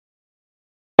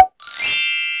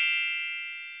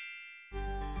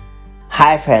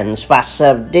Hi friends, what's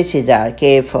up? This is our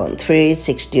Phone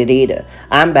 360 reader.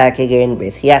 I'm back again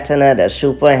with yet another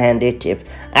super handy tip.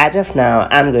 As of now,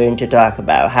 I'm going to talk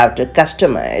about how to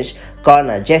customize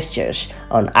corner gestures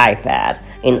on iPad.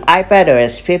 In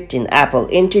iPadOS 15, Apple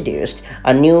introduced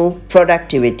a new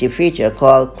productivity feature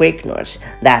called Quick Notes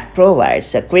that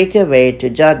provides a quicker way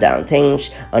to jot down things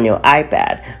on your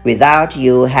iPad without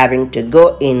you having to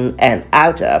go in and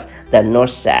out of the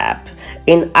Notes app.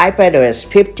 In iPadOS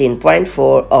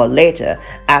 15.4 or later,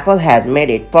 Apple has made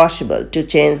it possible to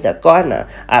change the corner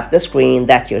of the screen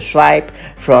that you swipe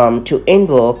from to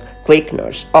invoke Quick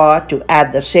Notes or to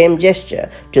add the same gesture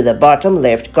to the bottom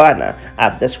left corner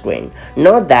of the screen.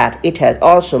 Note that it has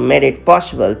also made it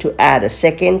possible to add a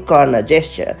second corner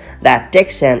gesture that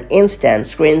takes an instant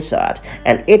screenshot,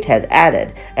 and it has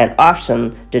added an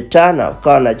option to turn off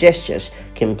corner gestures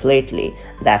completely.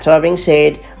 That all being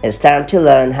said, it's time to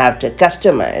learn how to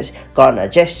customize corner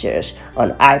gestures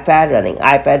on iPad running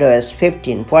iPadOS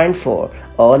 15.4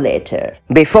 or later.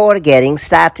 Before getting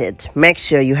started, make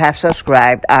sure you have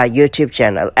subscribed our YouTube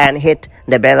channel and hit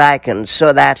the bell icon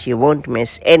so that you won't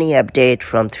miss any update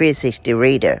from 360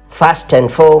 Reader. First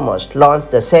and foremost, launch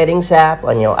the Settings app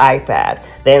on your iPad,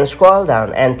 then scroll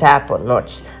down and tap on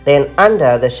Notes. Then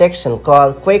under the section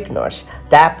called Quick Notes,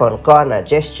 tap on Corner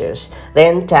Gestures.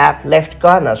 Then tap Left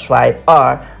Corner Swipe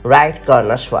or Right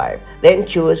Corner Swipe. Then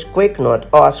choose Quick Note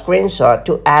or Screenshot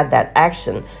to add that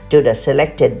action to the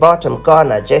selected bottom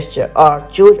corner gesture, or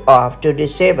choose off to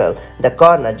disable the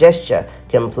corner gesture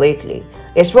completely.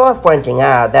 It's worth pointing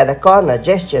out that the corner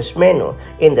gestures menu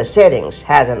in the settings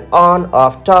has an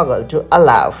on-off toggle to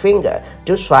allow finger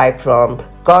to swipe from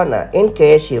corner in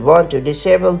case you want to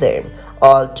disable them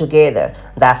altogether.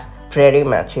 That's pretty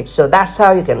much it. So that's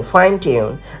how you can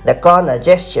fine-tune the corner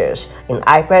gestures in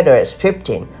iPadOS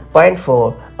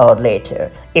 15.4 or later.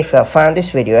 If you found this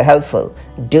video helpful,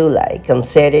 do like and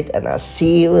share it, and I'll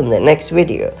see you in the next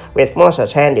video with more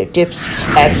such handy tips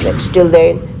and tricks. Till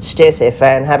then, stay safe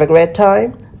and have a great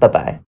time. Bye-bye.